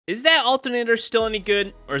Is that alternator still any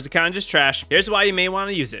good, or is it kind of just trash? Here's why you may want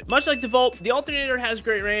to use it. Much like the Volt, the alternator has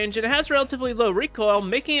great range and it has relatively low recoil,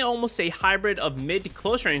 making it almost a hybrid of mid to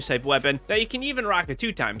close range type weapon that you can even rock a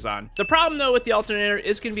 2x on. The problem though with the alternator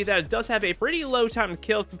is going to be that it does have a pretty low time to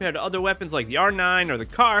kill compared to other weapons like the R9 or the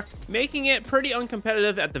car, making it pretty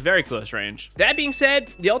uncompetitive at the very close range. That being said,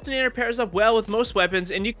 the alternator pairs up well with most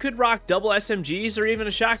weapons and you could rock double SMGs or even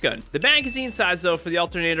a shotgun. The magazine size though for the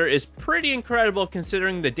alternator is pretty incredible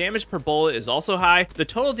considering the damage per bullet is also high. The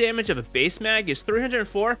total damage of a base mag is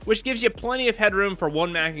 304, which gives you plenty of headroom for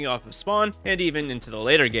one magging off of spawn and even into the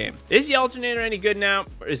later game. Is the alternator any good now,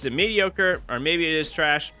 or is it mediocre, or maybe it is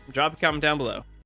trash? Drop a comment down below.